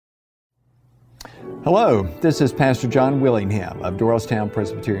Hello, this is Pastor John Willingham of Doylestown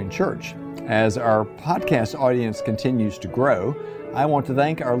Presbyterian Church. As our podcast audience continues to grow, I want to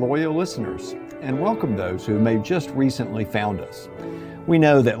thank our loyal listeners and welcome those who may just recently found us. We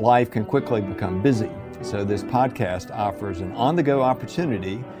know that life can quickly become busy, so this podcast offers an on-the-go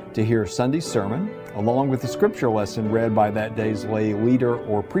opportunity to hear Sunday's sermon, along with the scripture lesson read by that day's lay leader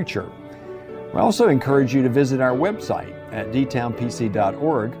or preacher. We also encourage you to visit our website at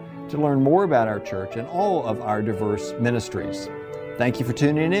dtownpc.org to learn more about our church and all of our diverse ministries. Thank you for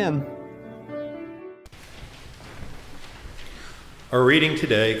tuning in. Our reading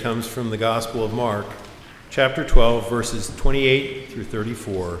today comes from the Gospel of Mark, chapter 12, verses 28 through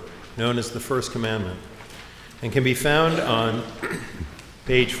 34, known as the First Commandment, and can be found on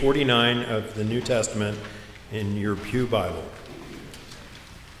page 49 of the New Testament in your Pew Bible.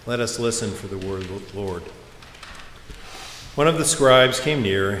 Let us listen for the word of the Lord. One of the scribes came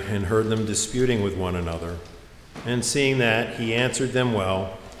near and heard them disputing with one another. And seeing that he answered them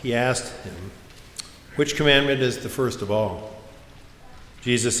well, he asked him, "Which commandment is the first of all?"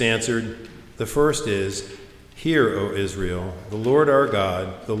 Jesus answered, "The first is, 'Hear, O Israel, the Lord our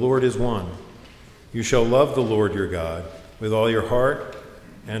God, the Lord is one. You shall love the Lord your God with all your heart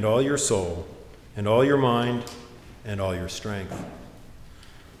and all your soul and all your mind and all your strength.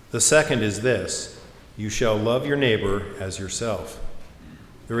 The second is this, you shall love your neighbor as yourself.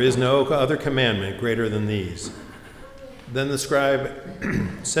 There is no other commandment greater than these." Then the scribe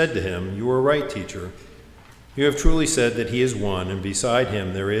said to him, "You are right, teacher. You have truly said that he is one, and beside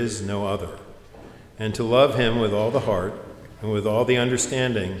him there is no other. And to love him with all the heart, and with all the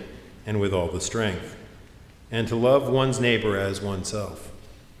understanding, and with all the strength. And to love one's neighbor as oneself.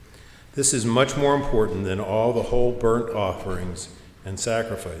 This is much more important than all the whole burnt offerings and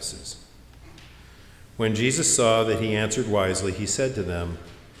sacrifices." When Jesus saw that he answered wisely, he said to them,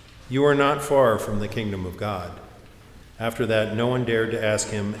 "You are not far from the kingdom of God." After that, no one dared to ask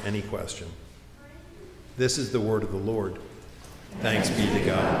him any question. This is the word of the Lord. Thanks be to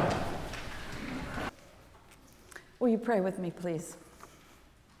God. Will you pray with me, please?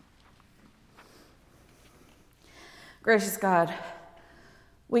 Gracious God,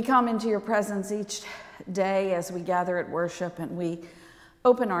 we come into your presence each day as we gather at worship, and we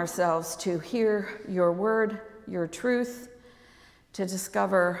open ourselves to hear your word, your truth, to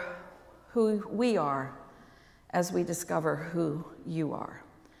discover who we are as we discover who you are.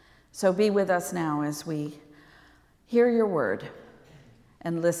 So be with us now as we hear your word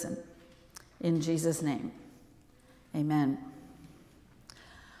and listen. In Jesus' name, amen.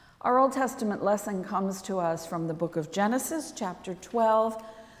 Our Old Testament lesson comes to us from the book of Genesis, chapter 12,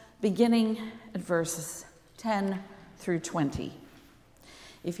 beginning at verses 10 through 20.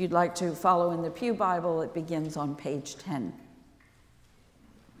 If you'd like to follow in the Pew Bible, it begins on page 10.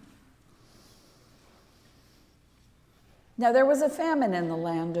 Now there was a famine in the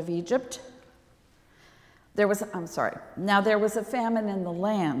land of Egypt. Now there was a famine in the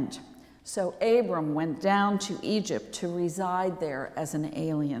land, so Abram went down to Egypt to reside there as an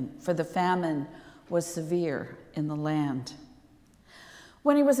alien, for the famine was severe in the land.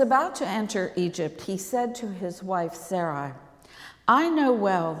 When he was about to enter Egypt, he said to his wife Sarai, "I know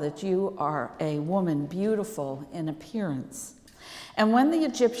well that you are a woman beautiful in appearance, and when the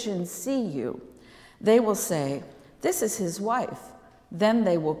Egyptians see you, they will say, 'This is his wife.' Then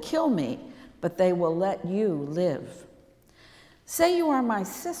they will kill me, but they will let you live. Say you are my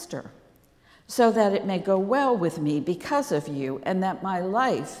sister, so that it may go well with me because of you, and that my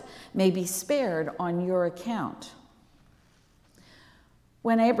life may be spared on your account."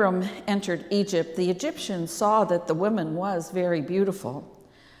 When Abram entered Egypt, the Egyptians saw that the woman was very beautiful.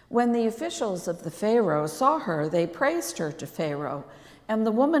 When the officials of the Pharaoh saw her, they praised her to Pharaoh, and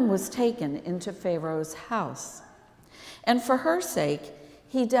the woman was taken into Pharaoh's house. And for her sake,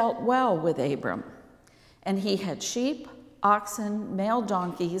 he dealt well with Abram. And he had sheep, oxen, male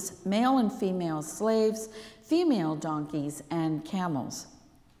donkeys, male and female slaves, female donkeys, and camels.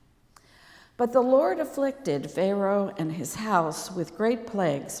 But the Lord afflicted Pharaoh and his house with great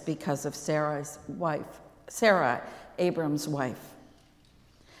plagues because of Sarai, Abram's wife.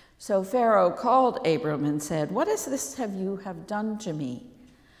 So Pharaoh called Abram and said, "What is this you have done to me?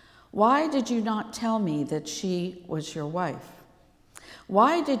 Why did you not tell me that she was your wife?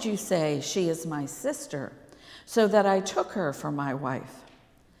 Why did you say, 'She is my sister,' so that I took her for my wife?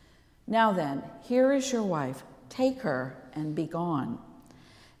 Now then, here is your wife. Take her and be gone."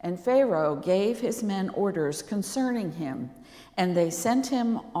 And Pharaoh gave his men orders concerning him, and they sent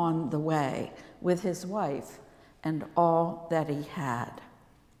him on the way with his wife and all that he had.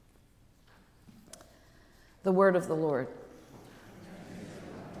 The word of the Lord.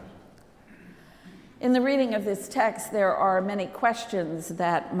 In the reading of this text, there are many questions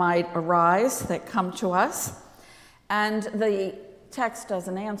that might arise that come to us, and the text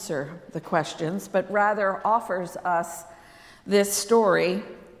doesn't answer the questions, but rather offers us this story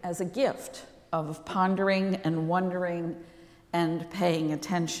as a gift of pondering and wondering and paying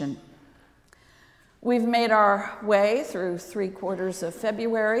attention. We've made our way through 3/4 of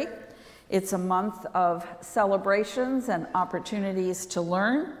February. It's a month of celebrations and opportunities to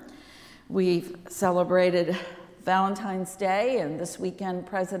learn. We've celebrated Valentine's Day and this weekend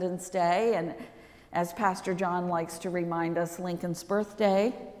President's Day, and as Pastor John likes to remind us, Lincoln's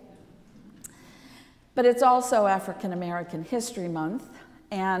birthday. But it's also African American History Month,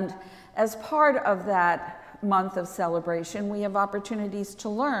 and as part of that month of celebration, we have opportunities to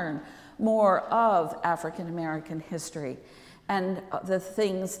learn more of African American history and the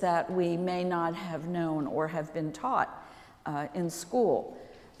things that we may not have known or have been taught in school.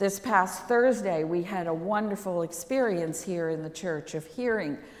 This past Thursday, we had a wonderful experience here in the church of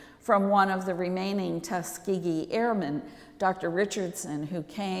hearing from one of the remaining Tuskegee Airmen, Dr. Richardson, who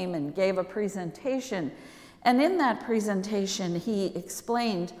came and gave a presentation. And in that presentation, he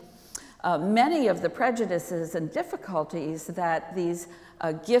explained many of the prejudices and difficulties that these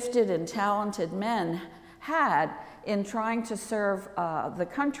gifted and talented men had in trying to serve the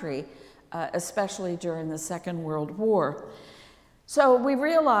country, especially during the Second World War. So we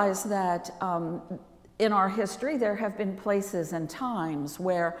realize that in our history, there have been places and times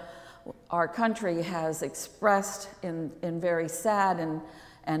where our country has expressed in very sad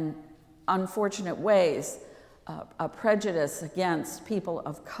and unfortunate ways a prejudice against people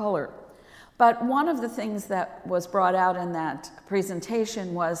of color. But one of the things that was brought out in that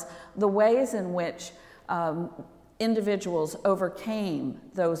presentation was the ways in which individuals overcame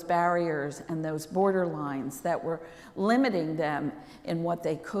those barriers and those borderlines that were limiting them in what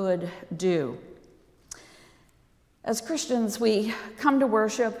they could do. As Christians, we come to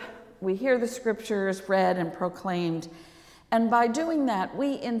worship, we hear the scriptures read and proclaimed, and by doing that,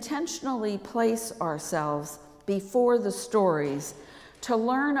 we intentionally place ourselves before the stories to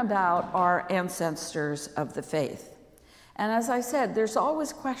learn about our ancestors of the faith. And as I said, there's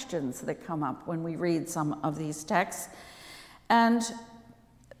always questions that come up when we read some of these texts. And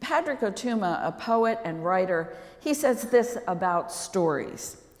Patrick Otuma, a poet and writer, he says this about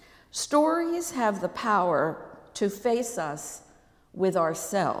stories. Stories have the power to face us with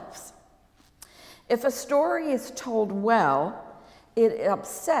ourselves. If a story is told well, it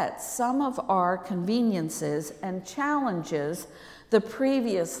upsets some of our conveniences and challenges the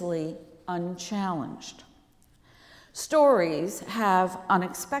previously unchallenged. Stories have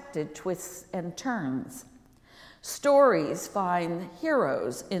unexpected twists and turns. Stories find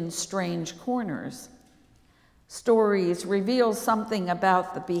heroes in strange corners. Stories reveal something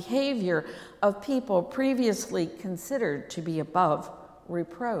about the behavior of people previously considered to be above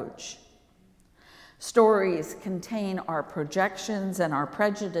reproach. Stories contain our projections and our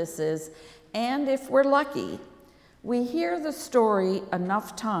prejudices, and if we're lucky, we hear the story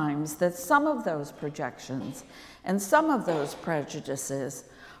enough times that some of those projections and some of those prejudices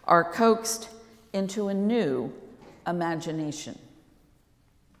are coaxed into a new imagination.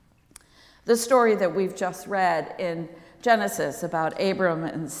 The story that we've just read in Genesis about Abram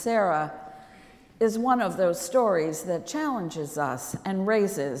and Sarah is one of those stories that challenges us and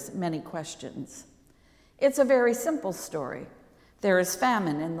raises many questions. It's a very simple story. There is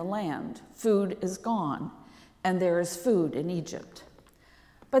famine in the land, food is gone, and there is food in Egypt.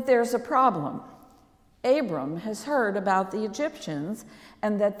 But there's a problem. Abram has heard about the Egyptians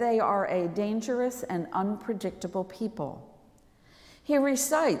and that they are a dangerous and unpredictable people. He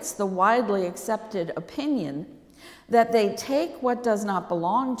recites the widely accepted opinion that they take what does not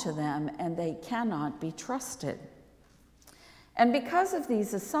belong to them and they cannot be trusted. And because of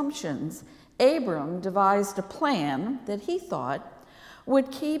these assumptions, Abram devised a plan that he thought would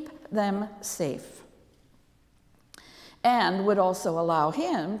keep them safe and would also allow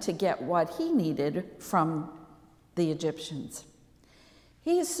him to get what he needed from the Egyptians.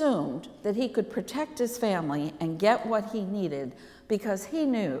 He assumed that he could protect his family and get what he needed because he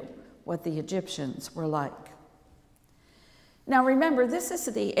knew what the Egyptians were like. Now remember, this is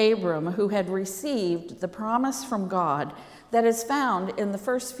the Abram who had received the promise from God that is found in the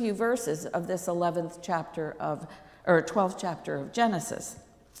first few verses of this 12th chapter of Genesis.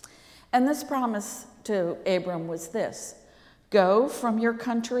 And this promise to Abram was this: go from your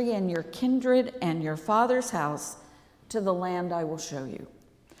country and your kindred and your father's house to the land I will show you.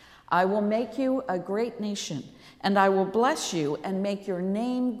 I will make you a great nation, and I will bless you and make your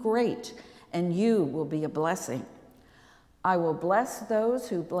name great, and you will be a blessing. I will bless those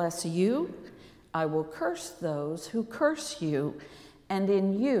who bless you, I will curse those who curse you, and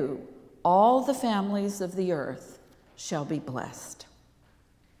in you all the families of the earth shall be blessed.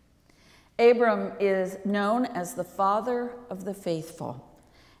 Abram is known as the father of the faithful,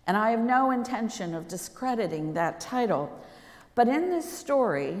 and I have no intention of discrediting that title, but in this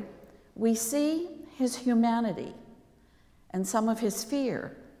story, we see his humanity and some of his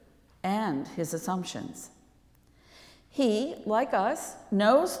fear and his assumptions. He, like us,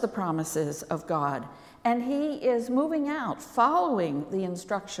 knows the promises of God, and he is moving out, following the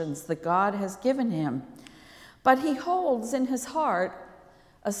instructions that God has given him. But he holds in his heart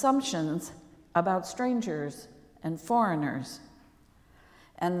assumptions about strangers and foreigners,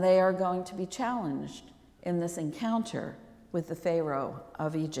 and they are going to be challenged in this encounter with the Pharaoh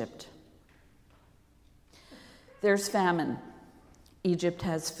of Egypt. There's famine. Egypt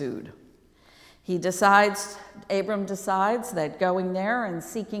has food. Abram decides that going there and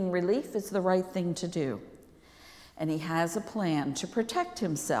seeking relief is the right thing to do. And he has a plan to protect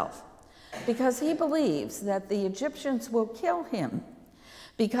himself because he believes that the Egyptians will kill him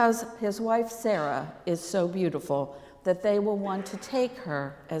because his wife Sarah is so beautiful that they will want to take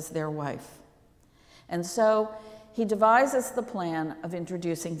her as their wife. And so he devises the plan of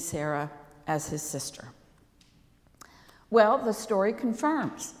introducing Sarah as his sister. Well, the story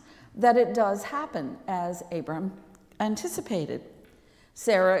confirms that it does happen as Abram anticipated.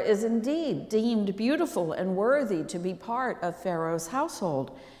 Sarah is indeed deemed beautiful and worthy to be part of Pharaoh's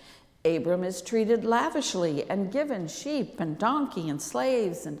household. Abram is treated lavishly and given sheep and donkey and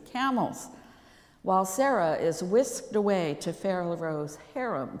slaves and camels, while Sarah is whisked away to Pharaoh's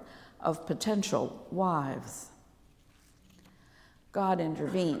harem of potential wives. God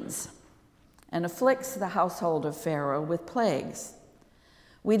intervenes and afflicts the household of Pharaoh with plagues.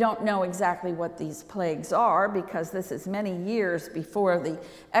 We don't know exactly what these plagues are because this is many years before the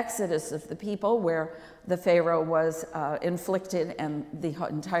exodus of the people, where the Pharaoh was inflicted and the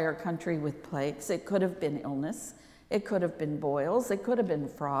entire country with plagues. It could have been illness, it could have been boils, it could have been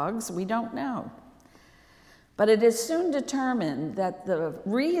frogs, we don't know. But it is soon determined that the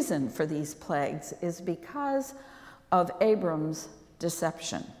reason for these plagues is because of Abram's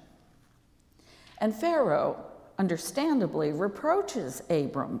deception. And Pharaoh, understandably, reproaches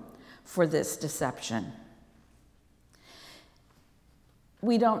Abram for this deception.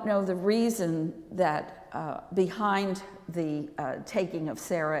 We don't know the reason that behind the taking of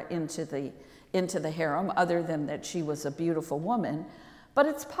Sarah into the harem, other than that she was a beautiful woman, but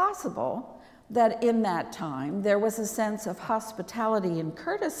it's possible that in that time there was a sense of hospitality and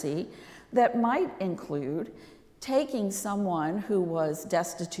courtesy that might include taking someone who was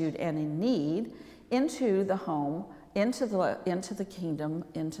destitute and in need into the home, into the kingdom,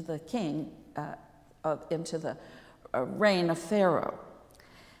 into the king, into the reign of Pharaoh.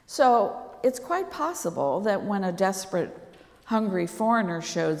 So it's quite possible that when a desperate, hungry foreigner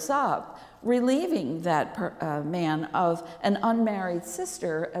shows up, relieving that man of an unmarried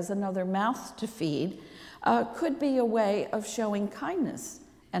sister as another mouth to feed could be a way of showing kindness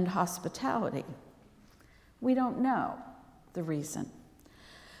and hospitality. We don't know the reason.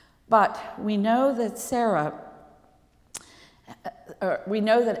 But we know that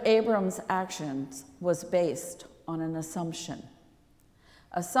Abram's actions was based on an assumption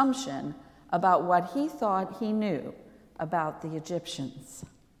about what he thought he knew about the Egyptians.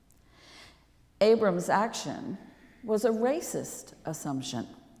 Abram's action was a racist assumption,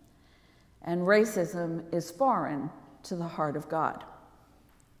 and racism is foreign to the heart of God.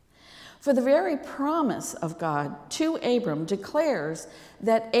 For the very promise of God to Abram declares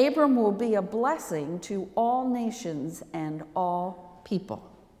that Abram will be a blessing to all nations and all people.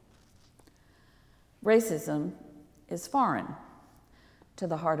 Racism is foreign to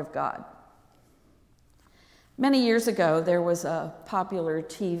the heart of God. Many years ago, there was a popular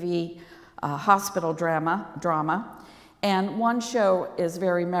TV hospital drama, and one show is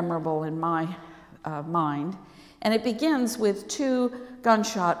very memorable in my mind, and it begins with two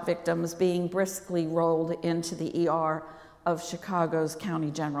gunshot victims being briskly rolled into the ER of Chicago's County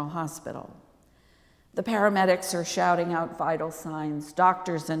General Hospital. The paramedics are shouting out vital signs.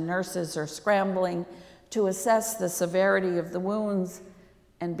 Doctors and nurses are scrambling to assess the severity of the wounds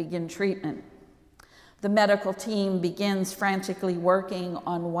and begin treatment. The medical team begins frantically working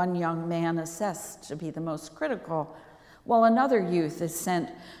on one young man assessed to be the most critical, while another youth is sent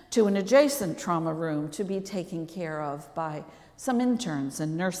to an adjacent trauma room to be taken care of by some interns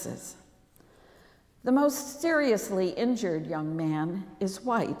and nurses. The most seriously injured young man is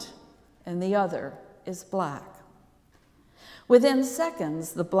white, and the other is black. Within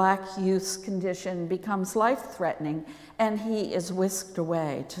seconds, the black youth's condition becomes life-threatening, and he is whisked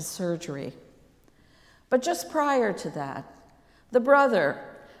away to surgery. But just prior to that, the brother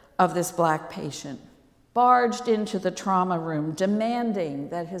of this black patient barged into the trauma room demanding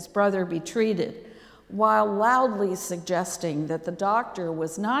that his brother be treated, while loudly suggesting that the doctor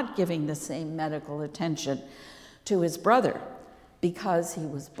was not giving the same medical attention to his brother because he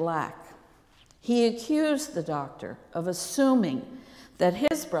was black. He accused the doctor of assuming that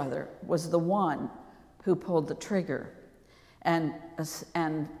his brother was the one who pulled the trigger and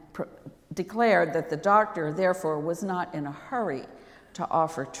declared that the doctor, therefore, was not in a hurry to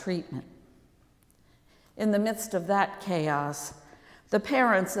offer treatment. In the midst of that chaos, the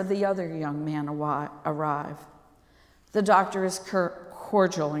parents of the other young man arrive. The doctor is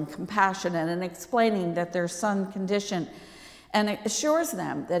cordial and compassionate in explaining that their son's condition and assures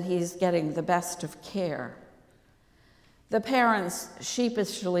them that he's getting the best of care. The parents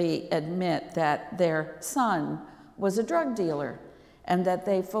sheepishly admit that their son was a drug dealer and that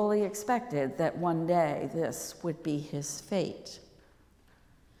they fully expected that one day this would be his fate.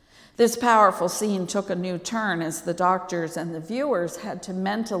 This powerful scene took a new turn as the doctors and the viewers had to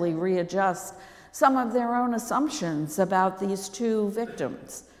mentally readjust some of their own assumptions about these two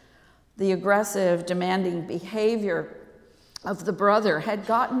victims. The aggressive, demanding behavior of the brother had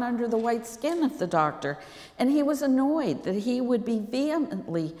gotten under the white skin of the doctor, and he was annoyed that he would be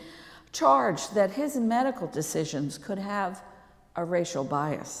vehemently charged that his medical decisions could have a racial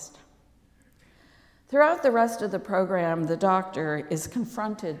bias. Throughout the rest of the program, the doctor is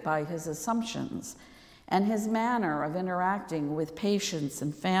confronted by his assumptions and his manner of interacting with patients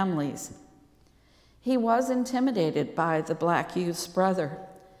and families. He was intimidated by the black youth's brother,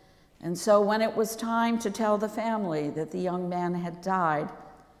 and so when it was time to tell the family that the young man had died,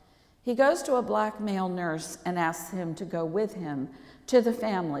 he goes to a black male nurse and asks him to go with him to the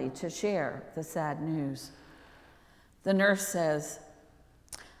family to share the sad news. The nurse says,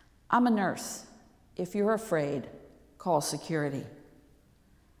 "I'm a nurse. If you're afraid, call security."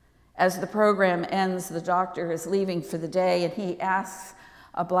 As the program ends, the doctor is leaving for the day, and he asks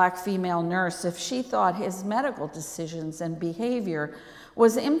a black female nurse if she thought his medical decisions and behavior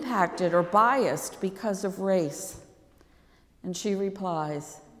was impacted or biased because of race. And she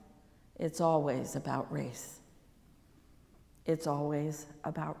replies, "It's always about race. It's always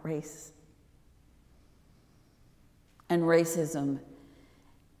about race." And racism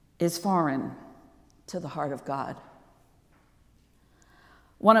is foreign to the heart of God.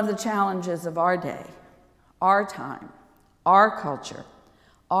 One of the challenges of our day, our time, our culture,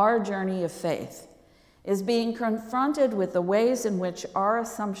 our journey of faith is being confronted with the ways in which our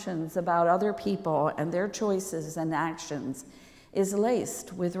assumptions about other people and their choices and actions is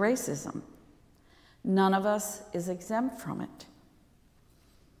laced with racism. None of us is exempt from it.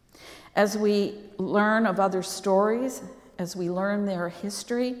 As we learn of other stories, as we learn their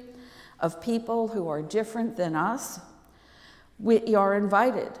history of people who are different than us, we are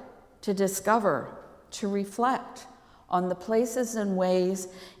invited to discover, to reflect on the places and ways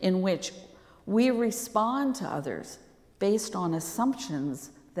in which we respond to others based on assumptions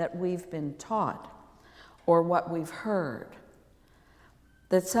that we've been taught or what we've heard,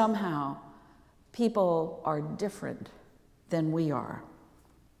 that somehow people are different than we are.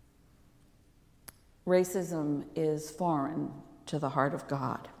 Racism is foreign to the heart of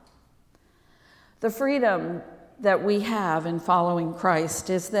God. The freedom that we have in following Christ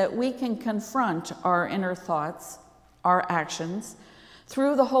is that we can confront our inner thoughts, our actions.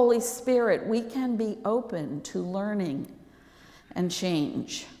 Through the Holy Spirit, we can be open to learning and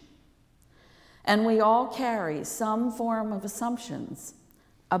change. And we all carry some form of assumptions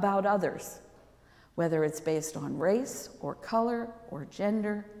about others, whether it's based on race or color or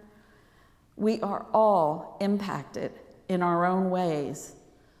gender. We are all impacted in our own ways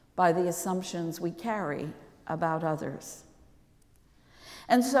by the assumptions we carry about others.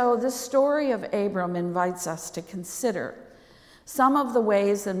 And so the story of Abram invites us to consider some of the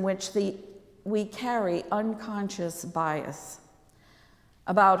ways in which we carry unconscious bias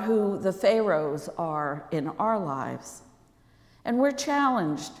about who the pharaohs are in our lives. And we're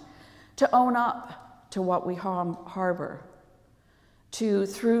challenged to own up to what we harbor, to,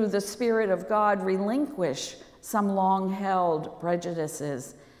 through the Spirit of God, relinquish some long-held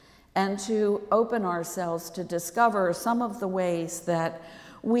prejudices, and to open ourselves to discover some of the ways that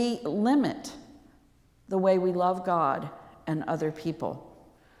we limit the way we love God and other people.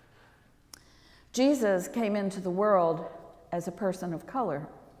 Jesus came into the world as a person of color.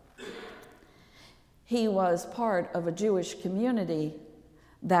 He was part of a Jewish community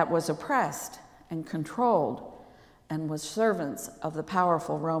that was oppressed and controlled and was servants of the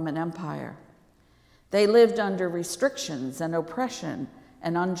powerful Roman Empire. They lived under restrictions and oppression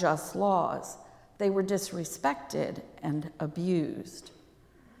and unjust laws They were disrespected and abused.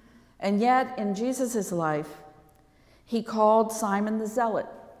 And yet, in Jesus' life, he called Simon the Zealot,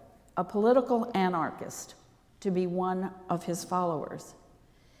 a political anarchist, to be one of his followers.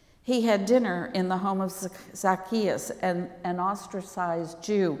 He had dinner in the home of Zacchaeus, an ostracized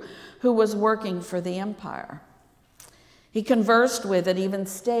Jew who was working for the empire. He conversed with and even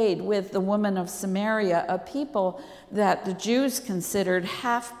stayed with the woman of Samaria, a people that the Jews considered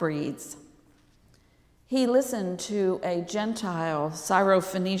half-breeds. He listened to a Gentile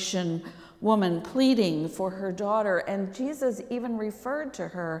Syrophoenician woman pleading for her daughter, and Jesus even referred to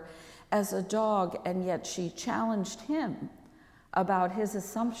her as a dog, and yet she challenged him about his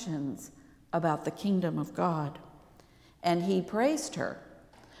assumptions about the kingdom of God. And he praised her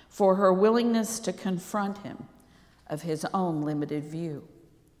for her willingness to confront him of his own limited view.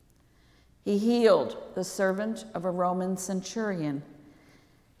 He healed the servant of a Roman centurion.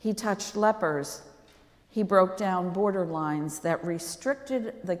 He touched lepers. He broke down border lines that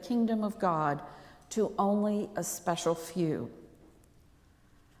restricted the kingdom of God to only a special few.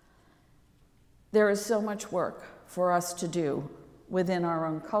 There is so much work for us to do within our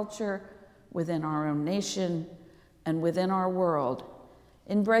own culture, within our own nation, and within our world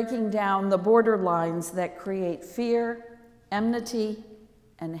in breaking down the border lines that create fear, enmity,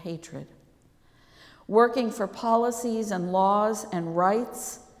 and hatred. Working for policies and laws and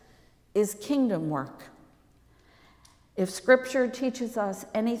rights is kingdom work. If Scripture teaches us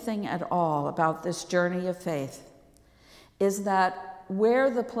anything at all about this journey of faith, is that where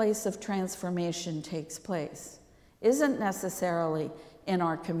the place of transformation takes place isn't necessarily in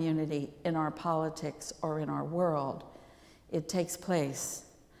our community, in our politics, or in our world. It takes place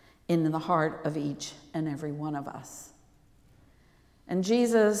in the heart of each and every one of us. And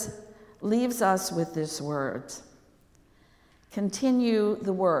Jesus leaves us with these words: continue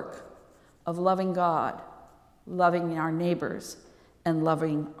the work of loving God, loving our neighbors, and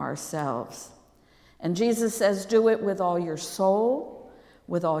loving ourselves. And Jesus says, do it with all your soul,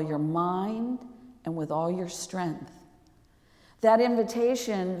 with all your mind, and with all your strength. That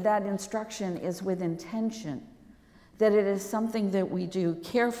invitation, that instruction is with intention, that it is something that we do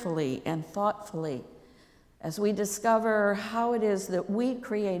carefully and thoughtfully as we discover how it is that we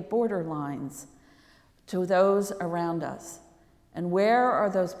create border lines to those around us. And where are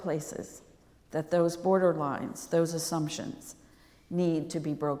those places that those border lines, those assumptions, need to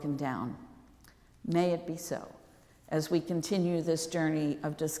be broken down? May it be so as we continue this journey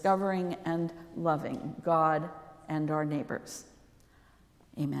of discovering and loving God and our neighbors.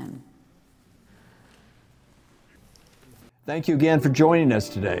 Amen. Thank you again for joining us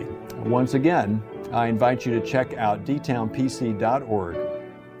today. Once again, I invite you to check out dtownpc.org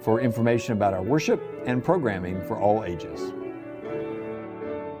for information about our worship and programming for all ages.